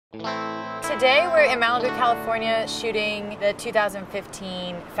Today we're in Malibu, California shooting the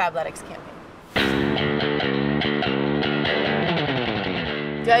 2015 Fabletics campaign.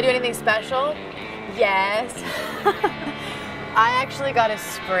 Do I do anything special? Yes. I actually got a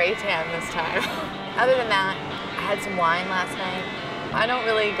spray tan this time. Other than that, I had some wine last night. I don't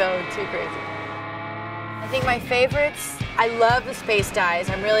really go too crazy. I think my favorites, I love the space dyes.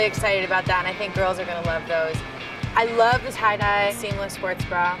 I'm really excited about that, and I think girls are gonna love those. I love the tie-dye seamless sports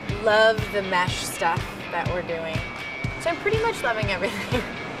bra. Love the mesh stuff that we're doing. So I'm pretty much loving everything.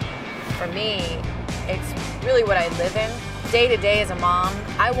 For me, it's really what I live in. Day to day as a mom,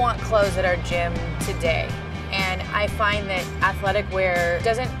 I want clothes that are gym today. And I find that athletic wear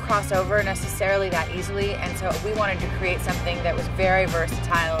doesn't cross over necessarily that easily, and so we wanted to create something that was very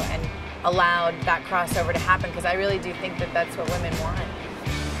versatile and allowed that crossover to happen, because I really do think that that's what women want.